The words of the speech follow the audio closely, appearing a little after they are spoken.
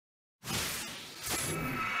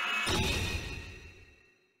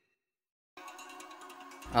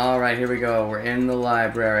Alright, here we go. We're in the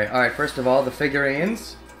library. Alright, first of all, the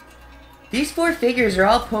figurines. These 4 figures are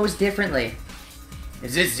all posed differently.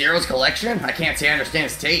 Is this Zero's collection? I can't say I understand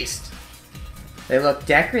his taste. They look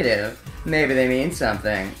decorative. Maybe they mean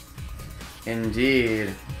something.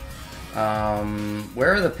 Indeed.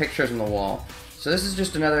 Where are the pictures on the wall? So this is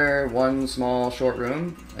just another one small short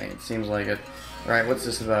room. It seems like it. Alright, what's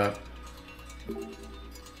this about?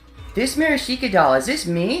 This Marashika doll, is this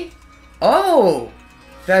me? Oh!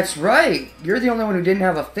 That's right! You're the only one who didn't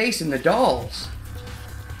have a face in the dolls.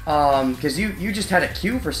 Because you just had a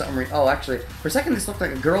cue for some reason. Oh, actually, for a second this looked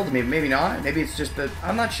like a girl to me. Maybe not. Maybe it's just that...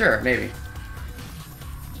 I'm not sure. Maybe.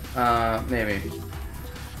 Maybe.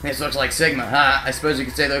 This looks like Sigma, huh? I suppose you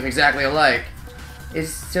could say they look exactly alike.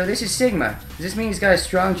 So this is Sigma. Does this mean he's got a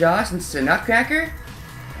strong jaw since it's a nutcracker?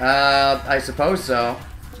 I suppose so.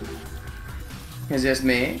 Is this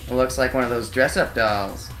me? It looks like one of those dress-up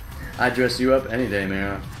dolls. I'd dress you up any day,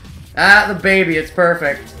 Mira. Ah, the baby, it's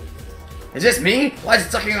perfect. Is this me? Why is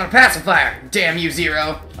it sucking on a pacifier? Damn you,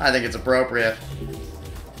 Zero. I think it's appropriate.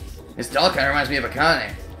 This doll kind of reminds me of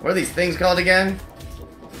Akane. What are these things called again?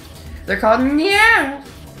 They're called meow.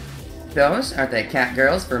 Those? Aren't they cat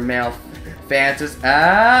girls for male fantasies?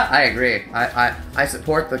 Ah, I agree. I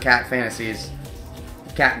support the cat fantasies.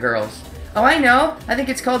 Cat girls. Oh, I know. I think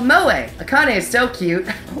it's called Moe. Akane is so cute.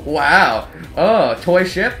 Wow. Oh, toy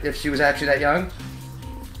ship, if she was actually that young.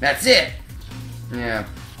 That's it. Yeah.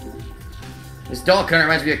 This doll kind of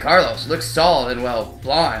reminds me of Carlos. Looks solid and, well,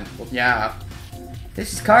 blonde. Well, yeah.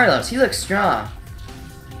 This is Carlos. He looks strong.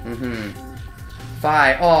 Mm-hmm.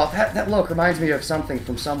 Fi. Oh, that look reminds me of something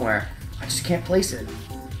from somewhere. I just can't place it.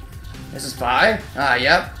 This is Fi? Ah,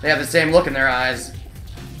 yep. They have the same look in their eyes.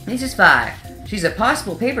 This is Fi. She's a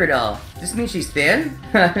possible paper doll. Does this mean she's thin?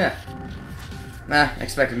 Nah, I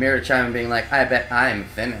expected Mira to chime in being like, I bet I'm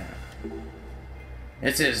thinner.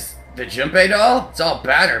 This is the Junpei doll? It's all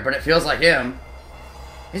battered, but it feels like him.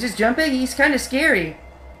 This is Junpei? He's kind of scary.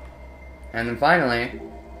 And then finally,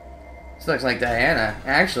 this looks like Diana.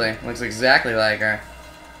 Actually, looks exactly like her.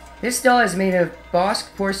 This doll is made of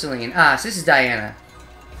Bosque porcelain. Ah, so this is Diana.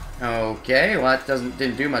 Okay, well that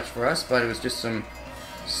didn't do much for us, but it was just some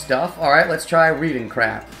stuff. Alright, let's try reading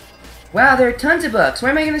crap. Wow, there are tons of books.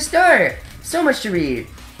 Where am I going to start? So much to read.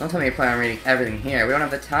 Don't tell me you plan on reading everything here. We don't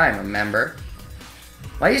have the time, remember?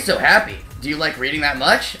 Why are you so happy? Do you like reading that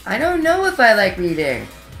much? I don't know if I like reading.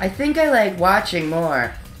 I think I like watching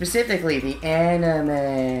more. Specifically, the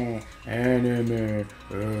anime.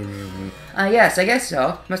 Yes, I guess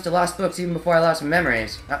so. Must have lost books even before I lost my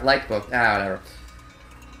memories. Not like book. Ah, whatever.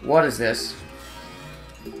 What is this?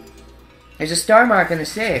 There's a star mark in the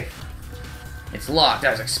safe. It's locked,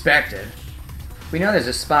 as expected. We know there's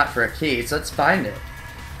a spot for a key, so let's find it.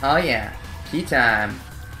 Oh yeah, key time.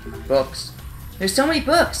 Books. There's so many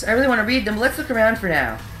books. I really want to read them. Let's look around for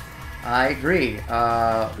now. I agree.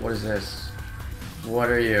 What is this? What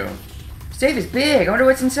are you? Safe is big. I wonder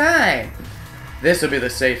what's inside. This will be the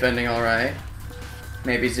safe ending, alright.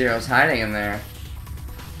 Maybe Zero's hiding in there.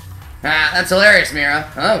 Ah, that's hilarious,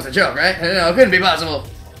 Mira. Oh, it's a joke, right? No, it couldn't be possible.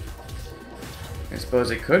 I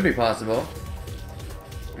suppose it could be possible.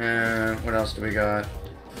 What else do we got?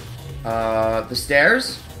 The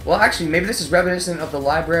stairs? Well, actually, maybe this is reminiscent of the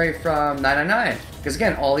library from 999. Because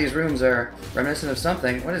again, all these rooms are reminiscent of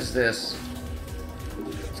something. What is this?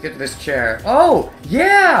 Let's get to this chair. Oh,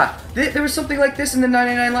 yeah! There was something like this in the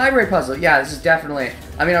 999 library puzzle. Yeah, this is definitely...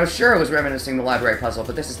 I mean, I was sure it was reminiscing the library puzzle,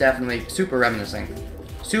 but this is definitely super reminiscing.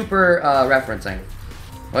 Super, referencing.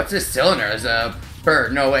 What's this cylinder? There's a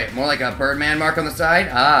bird. No, wait. More like a Birdman mark on the side?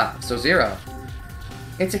 Ah, so Zero.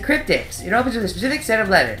 It's a cryptix. It opens with a specific set of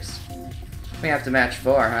letters. We have to match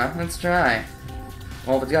 4, huh? Let's try.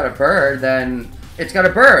 Well, if it's got a bird, then it's got a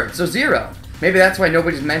bird, so 0. Maybe that's why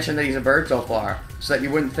nobody's mentioned that he's a bird so far, so that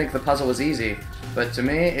you wouldn't think the puzzle was easy. But to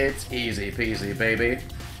me, it's easy peasy, baby.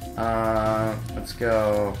 Let's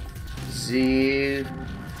go Z,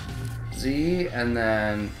 and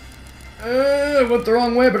then... I went the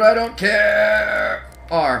wrong way, but I don't care!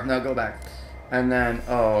 R, no, go back. And then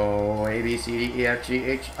O, A, B, C, D, E, F, G,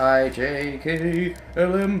 H, I, J, K,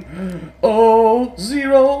 L, M, O,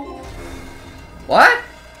 0. What?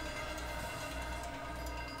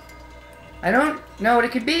 I don't know what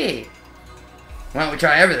it could be. Why don't we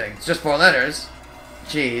try everything? It's just 4 letters.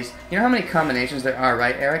 Jeez. You know how many combinations there are,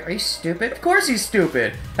 right, Eric? Are you stupid? Of course he's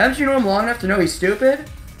stupid! Haven't you known him long enough to know he's stupid?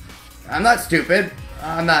 I'm not stupid.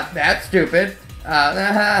 I'm not that stupid.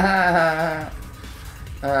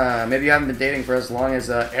 Maybe you haven't been dating for as long as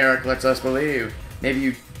Eric lets us believe. Maybe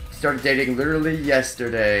you started dating literally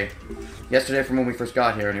yesterday. Yesterday from when we first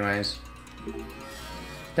got here, anyways.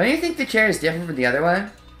 Don't you think the chair is different from the other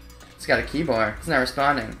one? It's got a keyboard. It's not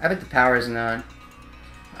responding. I bet the power isn't on.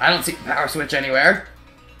 I don't see the power switch anywhere.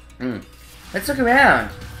 Let's look around.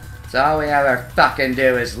 So all we ever fucking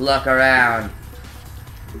do is look around.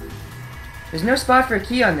 There's no spot for a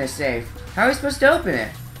key on this safe. How are we supposed to open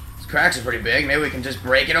it? This cracks are pretty big. Maybe we can just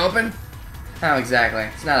break it open? How exactly?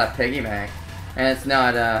 It's not a piggy bank. And it's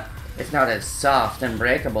not as soft and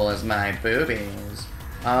breakable as my boobies.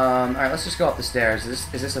 Alright, let's just go up the stairs. Is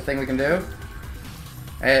this a thing we can do?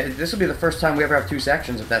 This will be the first time we ever have 2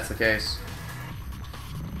 sections, if that's the case.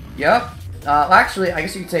 Yep. Well, actually, I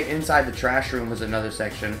guess you could take inside the trash room as another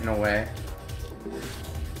section, in a way.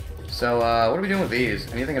 So, what are we doing with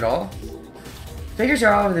these? Anything at all? Figures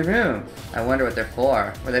are all over the room. I wonder what they're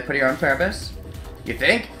for. Were they put here on purpose? You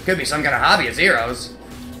think? Could be some kind of hobby of Zero's.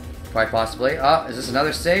 Quite possibly. Oh, is this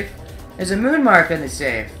another safe? There's a moon mark on the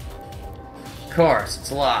safe. Of course,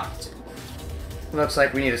 it's locked. Looks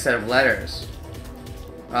like we need a set of letters.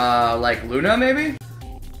 Like Luna, maybe?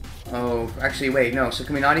 Oh, actually, wait, no. So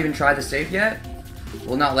can we not even try the safe yet?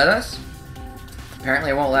 Will not let us?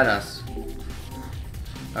 Apparently it won't let us.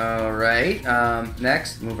 Alright,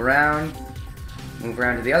 next, move around. Move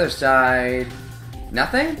around to the other side.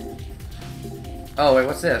 Nothing? Oh, wait,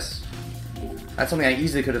 what's this? That's something I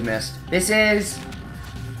easily could have missed. This is...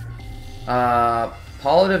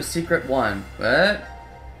 POLOVTSIAN Secret 1. What?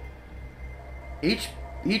 Each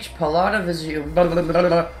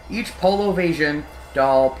POLOVTSIAN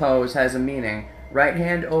doll pose has a meaning. Right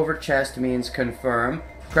hand over chest means confirm.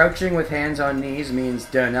 Crouching with hands on knees means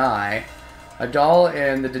deny. A doll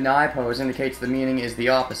in the deny pose indicates the meaning is the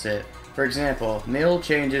opposite. For example, nil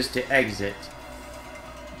changes to exit.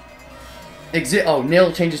 Oh,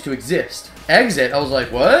 nil changes to exist. Exit? I was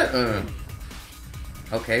like, what?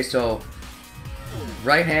 Okay, so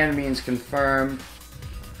right hand means confirmed,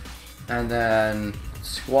 and then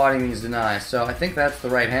squatting means deny. So I think that's the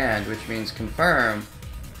right hand, which means confirm.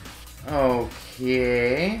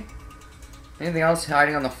 Okay. Anything else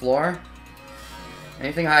hiding on the floor?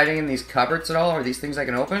 Anything hiding in these cupboards at all? Are these things I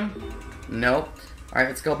can open? Nope. Alright,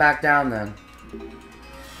 let's go back down then.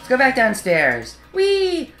 Let's go back downstairs.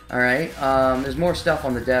 Whee! Alright, there's more stuff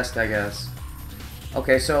on the desk, I guess.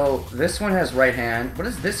 Okay, so this one has right hand. What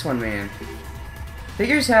does this one mean?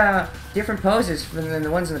 Figures have different poses than the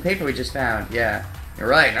ones in the paper we just found. Yeah, you're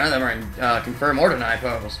right. None of them are in confirm or deny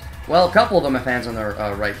pose. Well, a couple of them have hands on the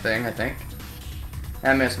right thing, I think.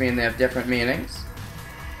 That must mean they have different meanings.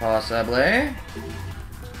 Possibly.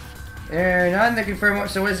 They're not in the confirm.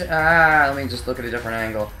 So what is it? Let me just look at a different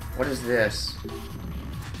angle. What is this?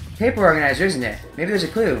 Paper organizer, isn't it? Maybe there's a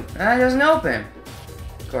clue. It doesn't open.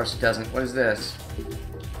 Of course it doesn't. What is this?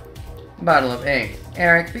 Bottle of ink.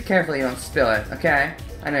 Eric, be careful you don't spill it, okay?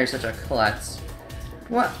 I know you're such a klutz.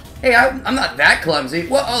 What? Hey, I'm not that clumsy.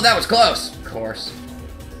 Whoa, oh, that was close. Of course.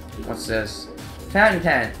 What's this? Fountain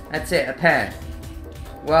pen. That's it, a pen.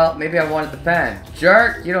 Well, maybe I wanted the pen.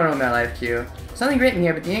 Jerk, you don't know my life cue. Something written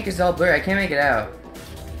here, but the ink is all blurry. I can't make it out.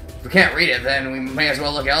 If we can't read it, then we may as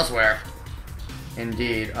well look elsewhere.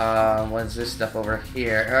 Indeed. What's this stuff over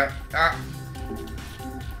here?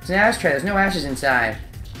 It's an ashtray. There's no ashes inside.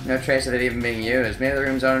 No trace of it even being used. Maybe the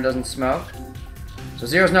room's owner doesn't smoke? So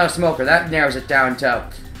Zero's not a smoker. That narrows it down to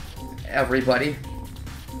everybody.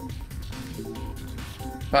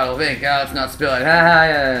 Bottle of ink. Let's not spill it.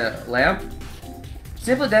 Lamp?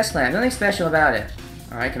 Simple desk lamp. Nothing special about it.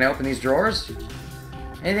 Alright, can I open these drawers?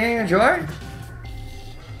 Anything in the drawer?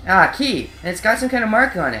 Key. And it's got some kind of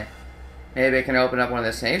mark on it. Maybe I can open up one of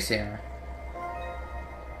the safes here.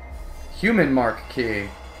 Human mark key.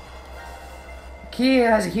 Key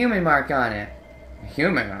has a human mark on it.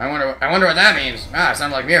 Human? I wonder what that means. It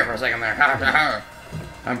sounded like mirror for a second there.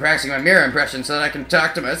 I'm practicing my mirror impression so that I can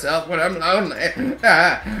talk to myself when I'm lonely.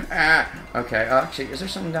 Okay, actually, is there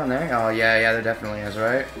something down there? Oh, yeah, there definitely is,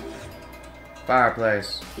 right?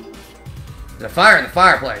 Fireplace. There's a fire in the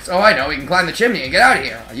fireplace. Oh, I know, we can climb the chimney and get out of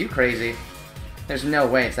here. Are you crazy? There's no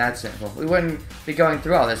way it's that simple. We wouldn't be going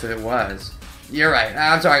through all this if it was. You're right.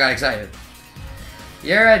 I'm sorry I got excited.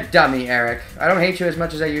 You're a dummy, Eric. I don't hate you as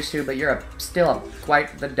much as I used to, but you're still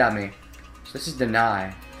quite the dummy. So this is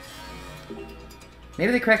deny.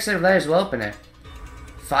 Maybe the correct set of letters will open it.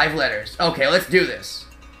 5 letters. Okay, let's do this.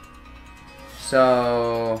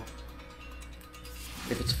 So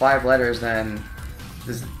if it's 5 letters, then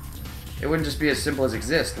it wouldn't just be as simple as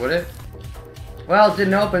exist, would it? Well, it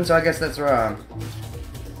didn't open, so I guess that's wrong.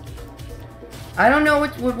 I don't know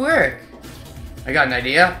what would work. I got an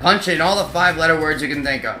idea. Punch in all the 5-letter words you can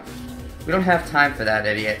think of. We don't have time for that,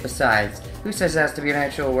 idiot. Besides, who says it has to be an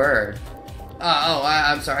actual word?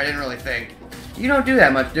 I'm sorry, I didn't really think. You don't do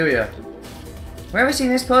that much, do you? Where have we seen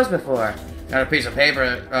this pose before? Got a piece of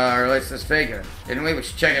paper that relates to this figure. Didn't we? We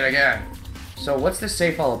should check it again. So what's this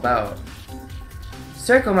safe all about?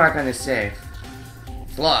 Circle mark on this safe.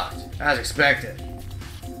 It's locked, as expected.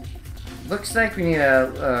 Looks like we need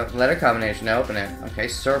a letter combination to open it. Okay,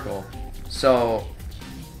 circle. So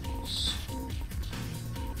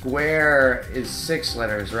square is 6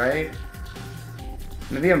 letters, right?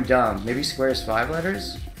 Maybe I'm dumb. Maybe square is 5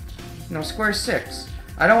 letters? No, square is 6.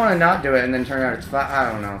 I don't want to not do it and then turn out it's 5.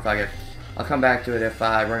 I don't know. Fuck it. I'll come back to it if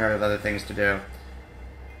I run out of other things to do.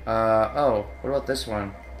 Oh, what about this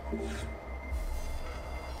one?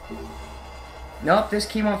 Nope, this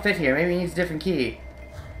key won't fit here. Maybe it needs a different key.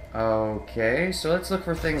 Okay, so let's look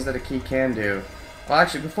for things that a key can do. Well,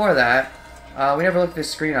 actually, before that, we never looked at this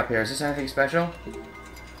screen up here. Is this anything special?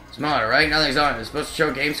 It's monitor, right? Nothing's on it. It's supposed to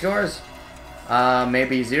show game scores?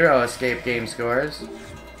 Maybe 0 escape game scores.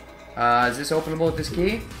 Is this openable with this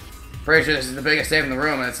key? Pretty sure this is the biggest safe in the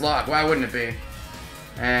room and it's locked. Why wouldn't it be?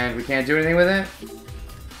 And we can't do anything with it?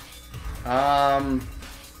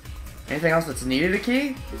 Anything else that's needed a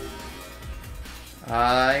key?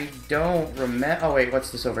 I don't remember. Oh wait, what's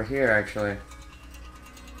this over here actually?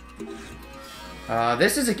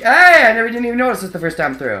 This is a. Hey, I didn't even notice this the first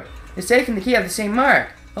time through. The safe and the key have the same mark.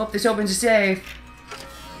 Hope this opens a safe.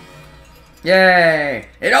 Yay!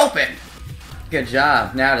 It opened! Good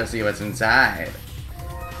job. Now to see what's inside.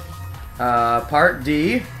 Part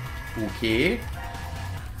D. Okay.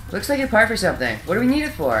 Looks like a part for something. What do we need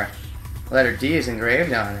it for? Letter D is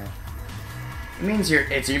engraved on it. It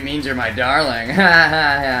means you're my darling.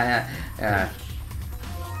 Yeah.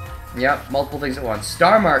 Yep, multiple things at once.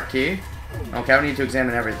 Star mark key. Okay, I need to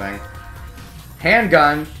examine everything.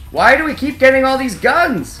 Handgun. Why do we keep getting all these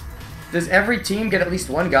guns? Does every team get at least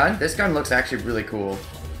one gun? This gun looks actually really cool.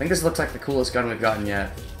 I think this looks like the coolest gun we've gotten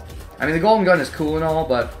yet. I mean, the golden gun is cool and all,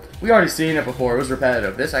 but we already seen it before. It was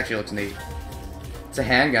repetitive. This actually looks neat. It's a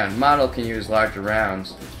handgun. Model can use larger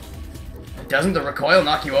rounds. Doesn't the recoil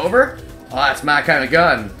knock you over? Oh, that's my kind of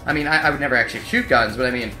gun. I mean, I would never actually shoot guns, but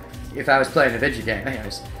I mean, if I was playing a video game,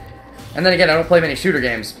 anyways. And then again, I don't play many shooter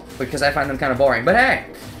games, because I find them kind of boring. But hey,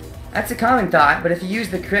 that's a common thought, but if you use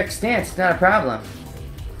the correct stance, it's not a problem.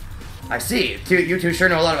 I see. You two sure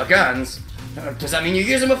know a lot about guns. Does that mean you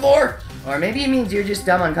used them before? Or maybe it means you're just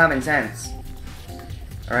dumb on common sense.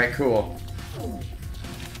 Alright, cool.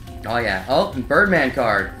 Oh yeah. Oh, Birdman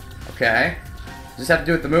card. Okay. Does this have to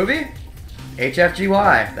do with the movie?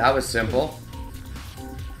 HFGY. That was simple.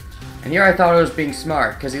 And here I thought I was being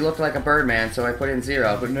smart, because he looked like a Birdman, so I put in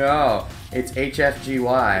 0. But no, it's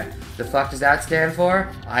HFGY. The fuck does that stand for?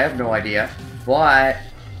 I have no idea. But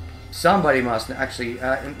somebody must actually...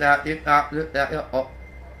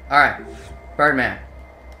 Alright. Birdman.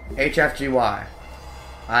 HFGY.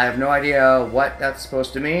 I have no idea what that's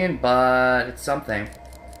supposed to mean, but it's something.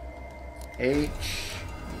 H...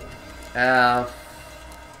 F...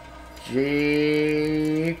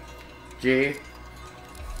 G... G...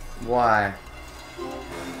 Y.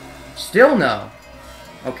 Still no.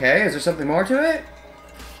 Okay, is there something more to it?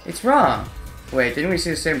 It's wrong. Wait, didn't we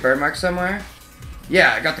see the same bird mark somewhere?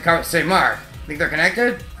 Yeah, I got the car with the same mark. Think they're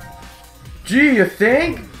connected? Gee, you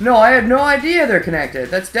think? No, I had no idea they're connected.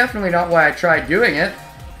 That's definitely not why I tried doing it.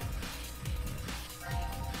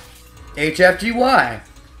 HFGY.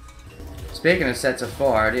 Speaking of sets of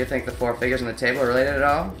 4, do you think the 4 figures on the table are related at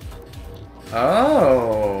all?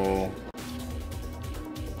 Oh.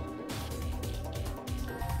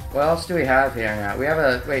 What else do we have here now? We have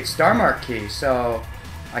a, wait, star mark key, so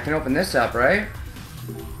I can open this up, right?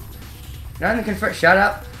 Nothing to confirm. Shut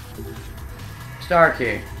up. Star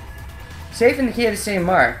key. Safe and the key have the same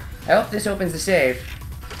mark. I hope this opens the safe.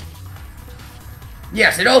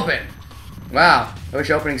 Yes, it opened! Wow, I wish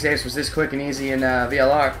opening safes was this quick and easy in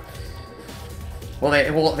VLR.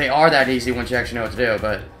 Well, they are that easy once you actually know what to do,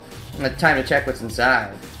 but it's time to check what's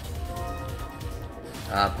inside.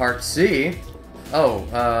 Part C.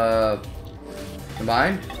 Oh,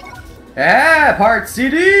 combined? Yeah, part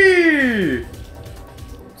CD!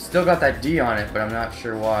 Still got that D on it, but I'm not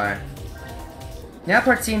sure why. Now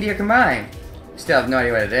part C and D are combined. Still have no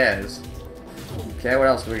idea what it is. Okay, what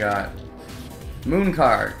else do we got? Moon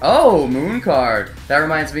card. Oh, moon card. That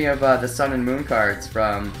reminds me of the sun and moon cards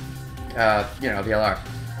from, you know, VLR.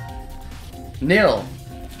 Nil.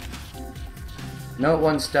 Note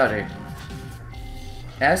 1 study.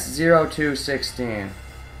 S0216.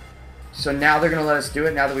 So now they're gonna let us do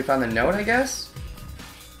it now that we found the note, I guess?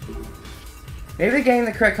 Maybe they're getting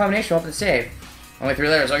the correct combination off the safe. Only 3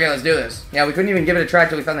 letters. Okay, let's do this. Yeah, we couldn't even give it a try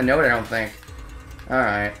till we found the note, I don't think.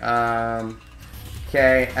 Alright,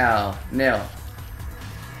 KL. Nil.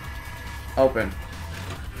 Open.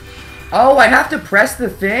 Oh, I have to press the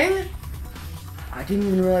thing? I didn't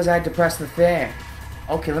even realize I had to press the thing.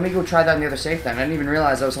 Okay, let me go try that on the other safe then. I didn't even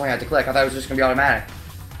realize that was something I had to click. I thought it was just going to be automatic.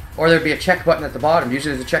 Or there'd be a check button at the bottom.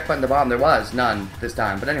 Usually there's a check button at the bottom. There was none this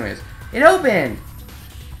time. But anyways, it opened!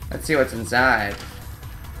 Let's see what's inside.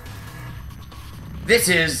 This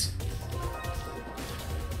is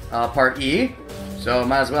part E. So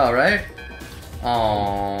might as well, right?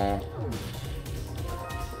 Aww.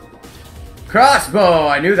 Crossbow!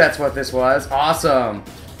 I knew that's what this was. Awesome.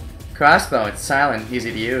 Crossbow. It's silent,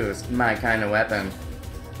 easy to use. My kind of weapon.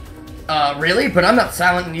 Really? But I'm not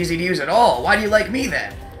silent and easy to use at all. Why do you like me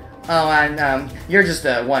then? Oh, and, you're just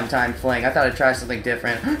a one-time fling. I thought I'd try something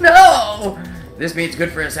different. No! This means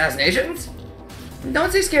good for assassinations?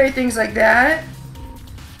 Don't say scary things like that.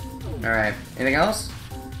 Alright. Anything else?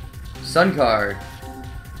 Sun card.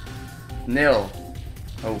 Nil.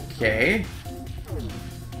 Okay.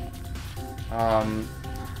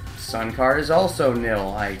 Sun card is also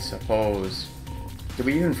nil, I suppose. Did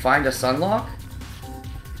we even find a sunlock?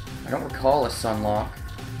 I don't recall a sunlock.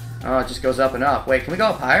 Oh, it just goes up and up. Wait, can we go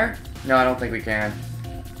up higher? No, I don't think we can.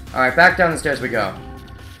 Alright, back down the stairs we go.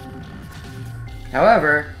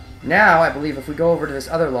 However, now I believe if we go over to this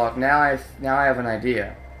other lock, now I have an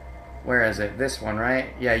idea. Where is it? This one, right?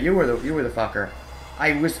 Yeah, you were the fucker.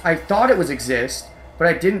 I thought it was exist, but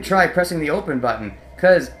I didn't try pressing the open button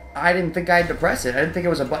because I didn't think I had to press it. I didn't think it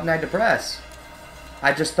was a button I had to press.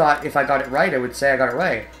 I just thought if I got it right, it would say I got it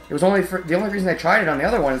right. It was only for the only reason I tried it on the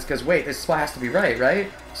other one is because wait, this spot has to be right?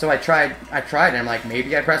 So I tried and I'm like,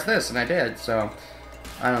 maybe I pressed this, and I did. So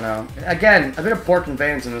I don't know. Again, a bit of poor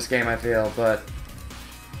conveyance in this game, I feel, but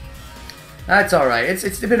that's all right.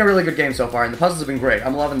 It's been a really good game so far, and the puzzles have been great.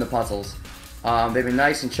 I'm loving the puzzles. They've been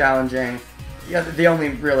nice and challenging. Yeah, the only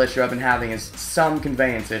real issue I've been having is some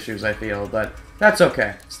conveyance issues, I feel, but that's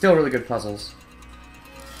okay. Still really good puzzles.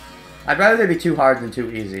 I'd rather they be too hard than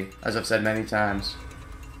too easy, as I've said many times.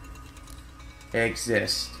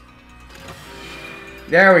 Exist.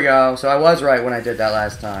 There we go. So I was right when I did that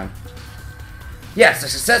last time. Yes, a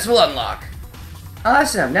successful unlock.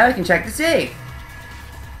 Awesome. Now we can check the safe.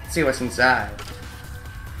 Let's see what's inside.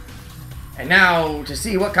 And now to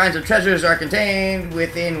see what kinds of treasures are contained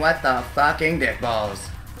within what the fucking dick balls.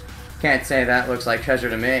 Can't say that looks like treasure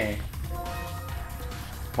to me.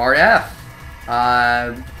 Part F.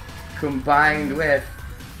 Combined with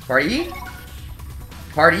Part E?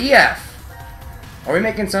 Part EF. Are we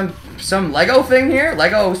making some Lego thing here?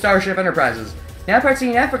 Lego Starship Enterprises. Now Part C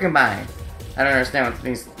and F are combined. I don't understand what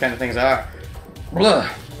these kind of things are. Blah.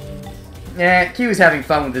 Yeah, Q's having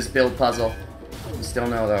fun with this build puzzle. Still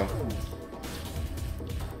no though.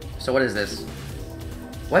 So what is this?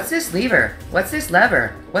 What's this lever? What's this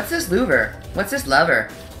lever? What's this louver? What's this lever?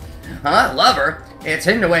 Huh? Lever? It's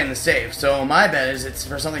hidden away in the safe, so my bet is it's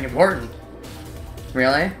for something important.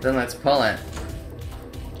 Really? Then let's pull it.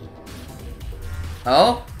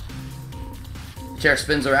 Oh? Chair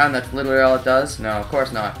spins around, that's literally all it does? No, of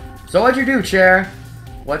course not. So what'd you do, chair?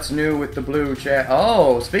 What's new with the blue chair?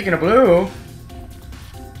 Oh, speaking of blue.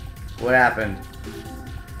 What happened?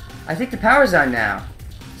 I think the power's on now.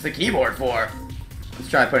 What's the keyboard for?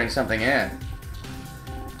 Let's try putting something in.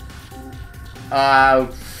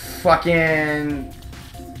 Fucking...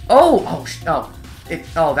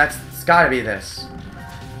 It's gotta be this.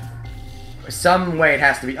 Some way it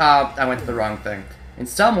has to be... Oh, I went to the wrong thing. In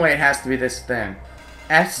some way it has to be this thing.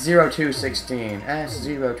 S0216.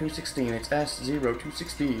 S0216. It's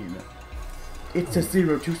S0216. It's a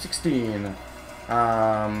 0216.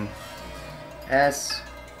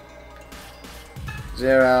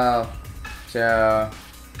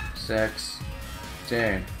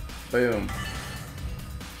 S0216. Boom.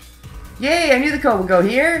 Yay, I knew the code would go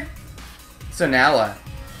here. So now what?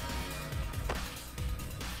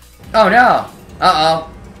 Oh no!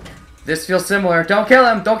 Uh-oh. This feels similar. Don't kill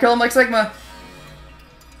him! Don't kill him like Sigma!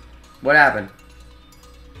 What happened?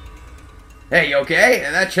 Hey, you okay?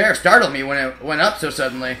 That chair startled me when it went up so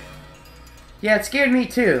suddenly. Yeah, it scared me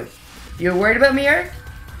too. You were worried about me, Eric?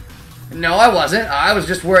 No, I wasn't. I was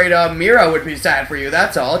just worried Mira would be sad for you,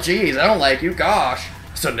 that's all. Jeez, I don't like you. Gosh.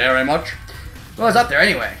 So very much. Well, it's up there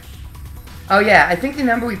anyway. Oh yeah, I think the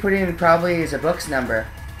number we put in probably is a book's number.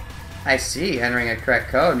 I see. Entering a correct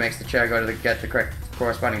code makes the chair go to get the correct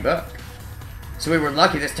corresponding book. So we were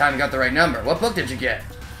lucky this time we got the right number. What book did you get?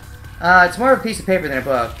 It's more of a piece of paper than a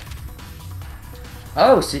book.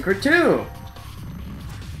 Oh, secret 2!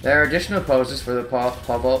 There are additional poses for the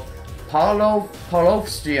Polovtsian.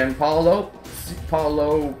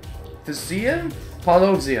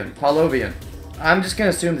 I'm just gonna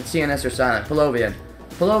assume that CNS are silent.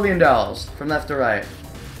 Polovian dolls, from left to right.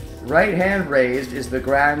 Right hand raised is the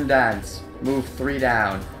grand dance. Move 3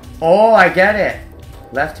 down. Oh, I get it.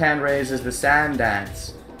 Left hand raises the sand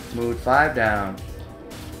dance. Moved 5 down.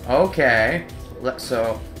 Okay.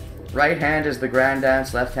 So, right hand is the grand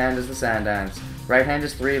dance, left hand is the sand dance. Right hand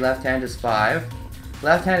is 3, left hand is 5.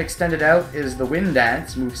 Left hand extended out is the wind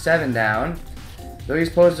dance, move 7 down. These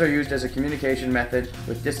poses are used as a communication method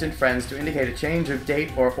with distant friends to indicate a change of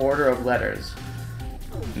date or order of letters.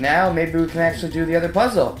 Now, maybe we can actually do the other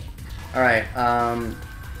puzzle. Alright,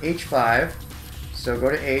 H5. So go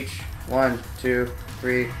to H. 1, 2,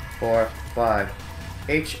 3, 4, 5.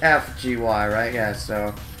 HFGY, right? Yeah,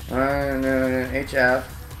 so HF.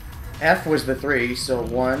 F was the 3, so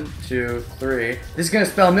 1, 2, 3. This is gonna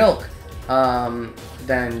spell milk.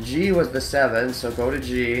 Then G was the 7, so go to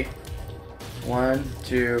G. 1,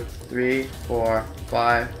 2, 3, 4,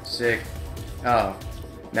 5, 6. Oh,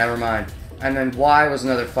 never mind. And then Y was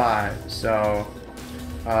another 5, so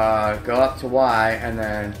go up to Y and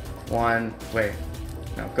then 1. Wait,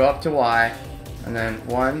 no, go up to Y and then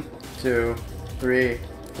 1, 2, 3,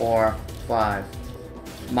 4, 5.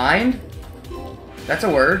 Mind? That's a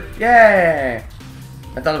word. Yay!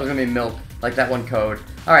 I thought it was gonna be milk, like that one code.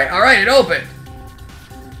 Alright, it opened!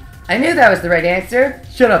 I knew that was the right answer.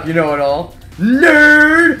 Shut up, you know it all.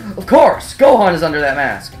 Nerd! Of course! Gohan is under that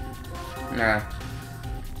mask.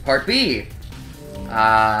 Part B.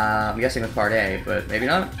 I'm guessing with part A, but maybe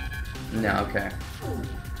not? No, okay.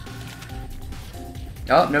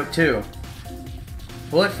 Oh, note 2.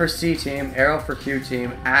 Bullet for C team, arrow for Q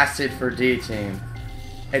team, acid for D team.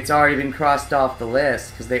 It's already been crossed off the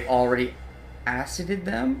list, because they already acided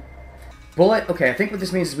them? Bullet, okay, I think what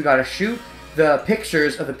this means is we gotta shoot the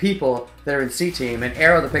pictures of the people that are in C team and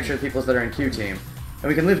arrow the picture of the people that are in Q team. And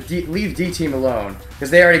we can leave D team alone, because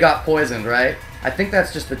they already got poisoned, right? I think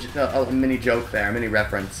that's just a mini joke there, a mini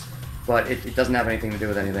reference. But it doesn't have anything to do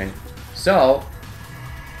with anything. So,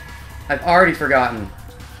 I've already forgotten.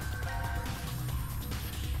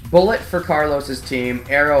 Bullet for Carlos's team,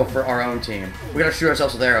 arrow for our own team. We gotta shoot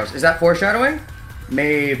ourselves with arrows. Is that foreshadowing?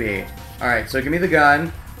 Maybe. Alright, so give me the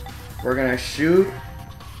gun. We're gonna shoot.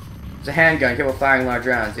 It's a handgun, capable of firing large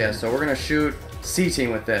rounds. Yeah, so we're gonna shoot C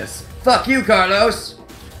team with this. Fuck you, Carlos!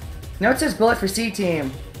 No, it says bullet for C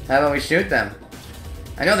team. How about we shoot them?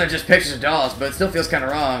 I know they're just pictures of dolls, but it still feels kind of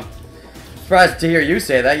wrong. Surprised to hear you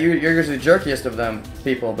say that. You're usually the jerkiest of them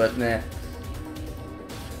people, but nah.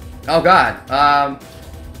 Oh god.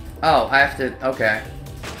 Oh, I have to. Okay.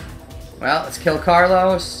 Well, let's kill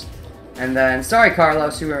Carlos, and then sorry,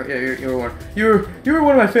 Carlos, you were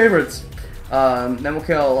one of my favorites. Then we'll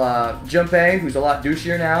kill Junpei, who's a lot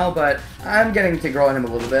douchier now, but I'm getting to grow on him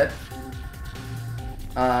a little bit.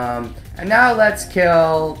 And now let's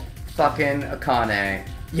kill fucking Akane.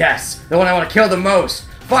 Yes, the one I want to kill the most.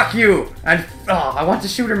 Fuck you! And I want to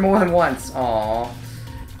shoot her more than once. Aww.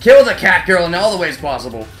 Kill the cat girl in all the ways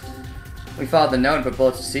possible. We followed the note and put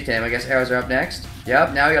bullets to C-Team. I guess arrows are up next.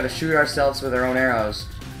 Yep, now we gotta shoot ourselves with our own arrows.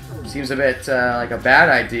 Seems a bit like a bad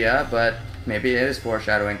idea, but maybe it is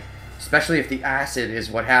foreshadowing. Especially if the acid is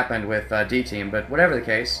what happened with D-Team, but whatever the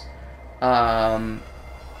case. And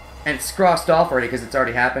it's crossed off already because it's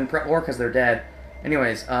already happened, or because they're dead.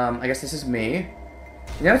 Anyways, I guess this is me.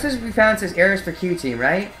 You know what we found says arrows for Q team,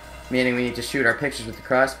 right? Meaning we need to shoot our pictures with the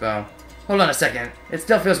crossbow. Hold on a second. It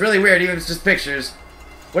still feels really weird even if it's just pictures.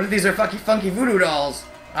 What if these are funky voodoo dolls?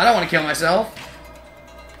 I don't want to kill myself.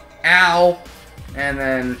 Ow. And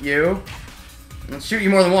then you. Let's shoot you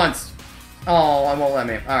more than once. Oh, I won't let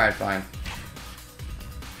me. Alright, fine.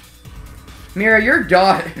 Mira, your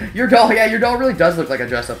doll, yeah, your doll really does look like a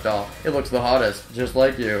dress-up doll. It looks the hottest, just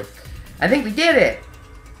like you. I think we did it!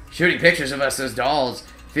 Shooting pictures of us as dolls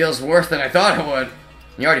feels worse than I thought it would.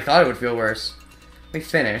 You already thought it would feel worse. We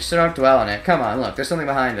finished, so don't dwell on it. Come on, look, there's something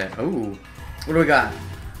behind it. Ooh. What do we got?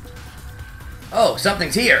 Oh,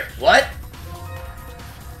 something's here. What?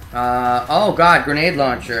 Oh god, grenade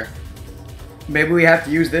launcher. Maybe we have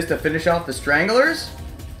to use this to finish off the stranglers?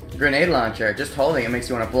 Grenade launcher. Just holding it makes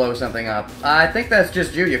you want to blow something up. I think that's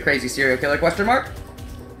just you crazy serial killer, question mark?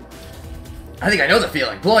 I think I know the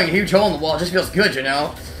feeling. Blowing a huge hole in the wall just feels good, you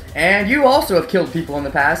know? And you also have killed people in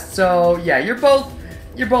the past, so yeah, you're both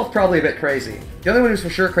probably a bit crazy. The only one who's for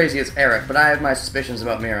sure crazy is Eric, but I have my suspicions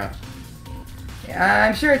about Mira. Yeah,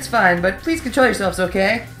 I'm sure it's fine, but please control yourselves,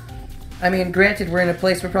 okay? I mean, granted, we're in a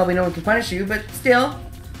place where probably no one can punish you, but still.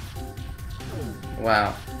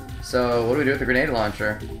 Wow. So, what do we do with the grenade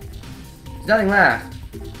launcher? There's nothing left.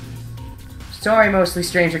 Sorry, mostly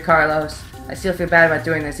stranger Carlos. I still feel bad about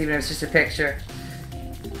doing this, even if it's just a picture.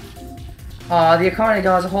 Aw, the Akane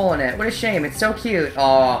doll has a hole in it. What a shame, it's so cute.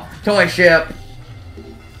 Aw, toy ship.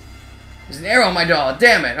 There's an arrow on my doll,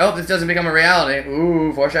 damn it. I hope this doesn't become a reality.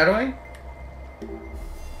 Ooh, foreshadowing?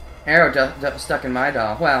 Arrow stuck in my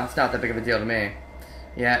doll. Well, it's not that big of a deal to me.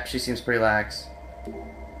 Yeah, she seems pretty lax.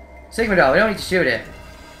 Sigma doll, we don't need to shoot it.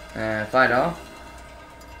 Phi doll.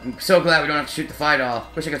 I'm so glad we don't have to shoot the Phi doll.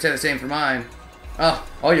 Wish I could say the same for mine. Oh,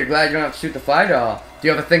 you're glad you don't have to shoot the Phi doll. Do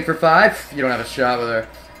you have a thing for Phi? You don't have a shot with her.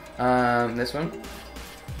 This one.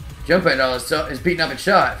 Junpei doll is beating up its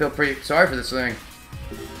shot. I feel pretty sorry for this thing.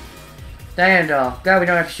 Diana doll. God, we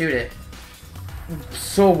don't have to shoot it.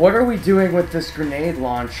 So what are we doing with this grenade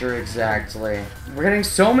launcher exactly? We're getting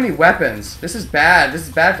so many weapons. This is bad. This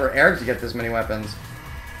is bad for Eric to get this many weapons.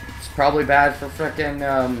 It's probably bad for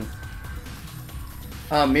frickin'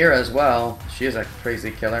 Mira as well. She is a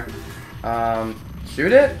crazy killer.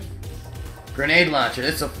 Shoot it? Grenade launcher.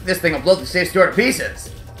 This thing will blow the safe store to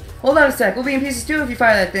pieces. Hold on a sec. We'll be in pieces too if you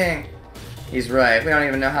fire that thing. He's right. We don't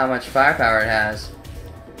even know how much firepower it has.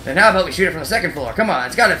 Then how about we shoot it from the second floor? Come on,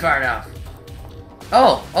 it's got to fire enough.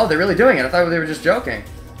 Oh, they're really doing it. I thought they were just joking.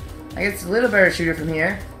 I guess it's a little better to shoot it from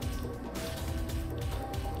here.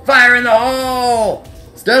 Fire in the hole!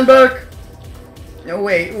 Stun book! No,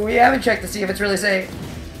 wait. We haven't checked to see if it's really safe.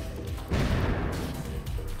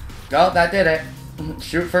 Oh, that did it.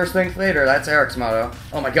 Shoot first things later. That's Eric's motto.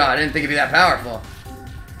 Oh my god, I didn't think it'd be that powerful.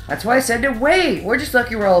 That's why I said to wait. We're just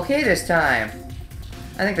lucky we're okay this time.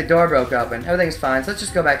 I think the door broke open. Everything's fine, so let's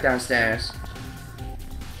just go back downstairs.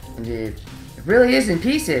 Indeed. It really is in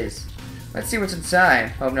pieces. Let's see what's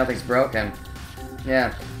inside. Hope nothing's broken.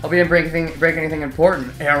 Yeah. Hope you didn't break anything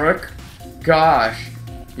important, Eric. Gosh.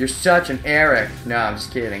 You're such an Eric. No, I'm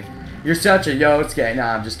just kidding. You're such a Yosuke. No,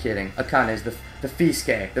 I'm just kidding. Akane is the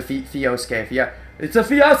Fisuke. The Fiosuke. It's a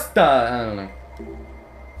fiesta! I don't know.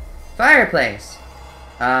 Fireplace.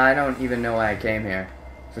 I don't even know why I came here.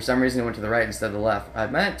 For some reason I went to the right instead of the left. I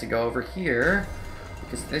meant to go over here.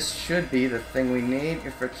 Because this should be the thing we need.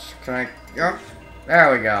 If it's... Can I... Yep.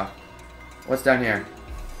 There we go. What's down here?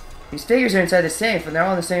 These figures are inside the safe and they're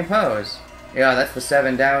all in the same pose. Yeah, that's the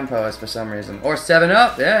 7 down pose for some reason. Or 7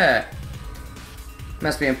 up, yeah!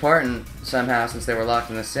 Must be important somehow since they were locked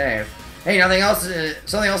in the safe. Hey, something else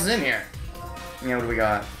is in here. Yeah, what do we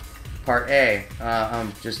got? Part A.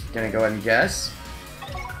 I'm just gonna go ahead and guess.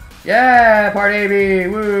 Yeah, part A, B,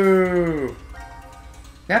 woo!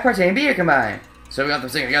 Now parts A and B are combined. So we got them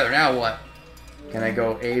singing together, now what? Can I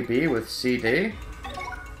go A, B with C, D?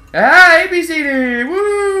 Ah, A, B, C, D,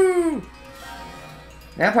 woo!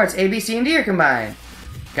 Now parts A, B, C, and D are combined.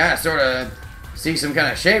 Kinda sorta see some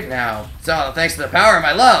kind of shape now. It's all thanks to the power of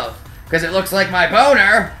my love. Because it looks like my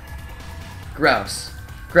boner. Gross.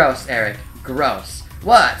 Gross, Eric. Gross.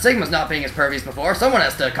 What? Sigma's not being as pervy as before. Someone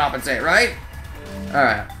has to compensate, right?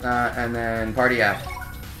 Alright, and then party F.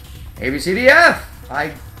 A, B, C, D, F!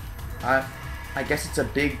 I guess it's a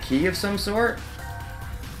big key of some sort?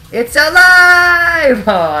 It's alive!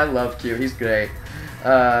 Oh, I love Q. He's great.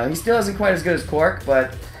 He still isn't quite as good as Quark,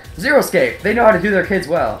 but Zero Escape. They know how to do their kids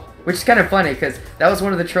well. Which is kind of funny, because that was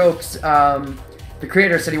one of the tropes the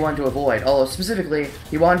creator said he wanted to avoid. Although, specifically,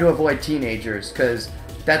 he wanted to avoid teenagers, because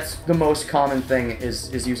that's the most common thing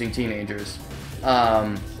is using teenagers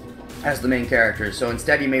as the main characters. So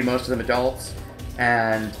instead he made most of them adults,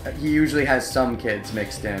 and he usually has some kids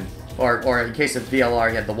mixed in. Or in case of VLR,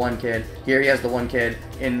 he had the one kid. Here he has the one kid.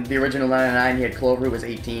 In the original 99, he had Clover, who was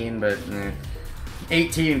 18, but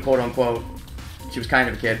 18, quote-unquote. She was kind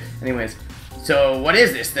of a kid. Anyways, so what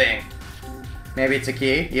is this thing? Maybe it's a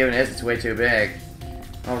key? Even if it's way too big.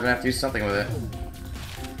 Oh, we're gonna have to do something with it.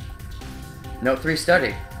 Note 3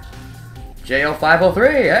 study.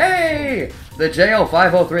 JO503, hey! The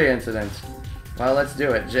JO503 incident. Well, let's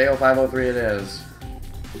do it. JO503 it is.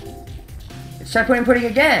 Let's try pudding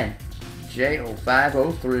again.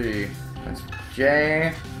 JO503. That's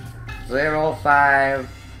J05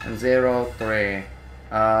 and 03.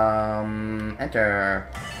 Enter.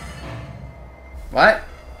 What?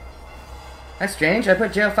 That's strange. I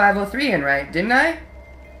put JO503 in right, didn't I?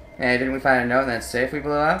 Hey, didn't we find a note in that safe we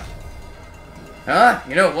blew up? Huh?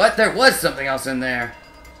 You know what? There was something else in there.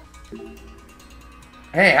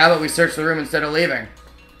 Hey, how about we search the room instead of leaving?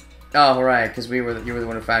 Oh, right, because you were the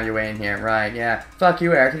one who found your way in here. Right, yeah. Fuck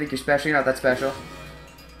you, Eric. You think you're special? You're not that special.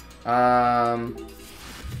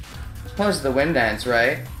 Pose of the wind dance,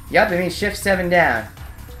 right? Yup, it means shift 7 down.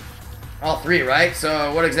 All 3, right?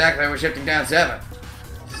 So what exactly are we shifting down 7?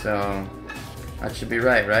 So that should be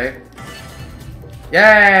right?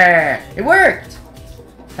 Yeah! It worked!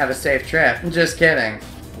 Have a safe trip. Just kidding.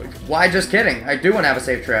 Why just kidding? I do want to have a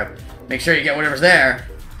safe trip. Make sure you get whatever's there.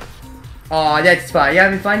 Aw, that's fun. You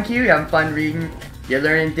having fun, Q? You having fun reading? You're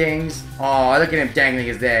learning things? Aw, look at him dangling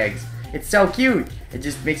his eggs. It's so cute. It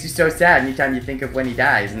just makes you so sad anytime you think of when he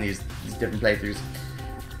dies in these different playthroughs.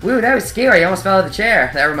 Woo, that was scary. I almost fell out of the chair.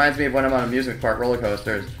 That reminds me of when I'm on amusement park roller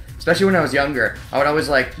coasters. Especially when I was younger. I would always,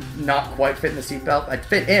 like, not quite fit in the seatbelt. I'd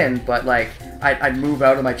fit in, but, like, I'd move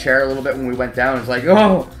out of my chair a little bit when we went down. It's like,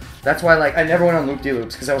 oh! That's why, like, I never went on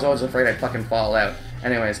loop-de-loops, because I was always afraid I'd fucking fall out.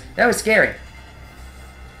 Anyways, that was scary.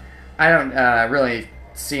 I don't really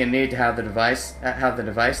see a need to have the device,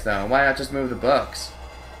 though. Why not just move the books?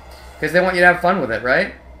 Because they want you to have fun with it,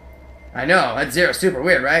 right? I know, that Zero's super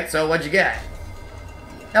weird, right? So what'd you get?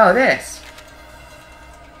 Oh, this.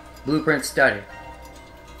 Blueprint study.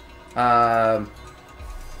 Oh,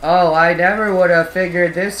 I never would have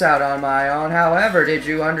figured this out on my own. However, did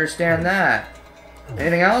you understand that?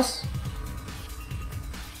 Anything else?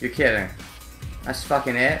 You're kidding. That's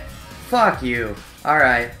fucking it? Fuck you.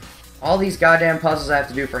 Alright. All these goddamn puzzles I have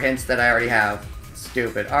to do for hints that I already have.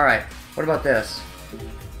 Stupid. Alright. What about this?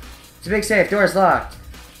 It's a big safe. Door's locked.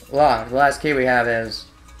 Locked. The last key we have is...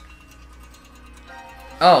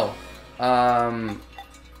 Oh.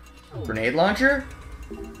 Grenade launcher?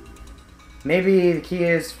 Maybe the key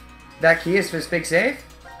is... That key is for this big safe?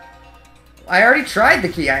 I already tried the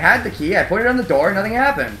key. I had the key. I put it on the door. Nothing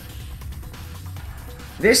happened.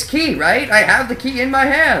 This key, right? I have the key in my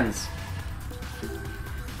hands.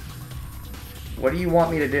 What do you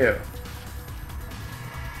want me to do?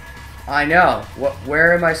 I know.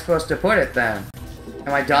 Where am I supposed to put it then?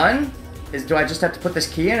 Am I done? Do I just have to put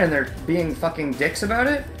this key in and they're being fucking dicks about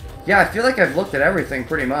it? Yeah, I feel like I've looked at everything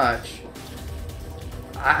pretty much.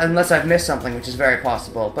 Unless I've missed something, which is very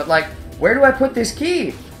possible. But, like, where do I put this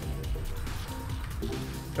key?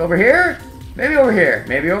 Over here? Maybe over here.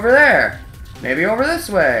 Maybe over there. Maybe over this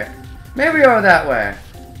way. Maybe over that way.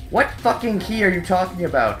 What fucking key are you talking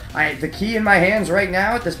about? The key in my hands right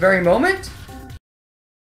now at this very moment?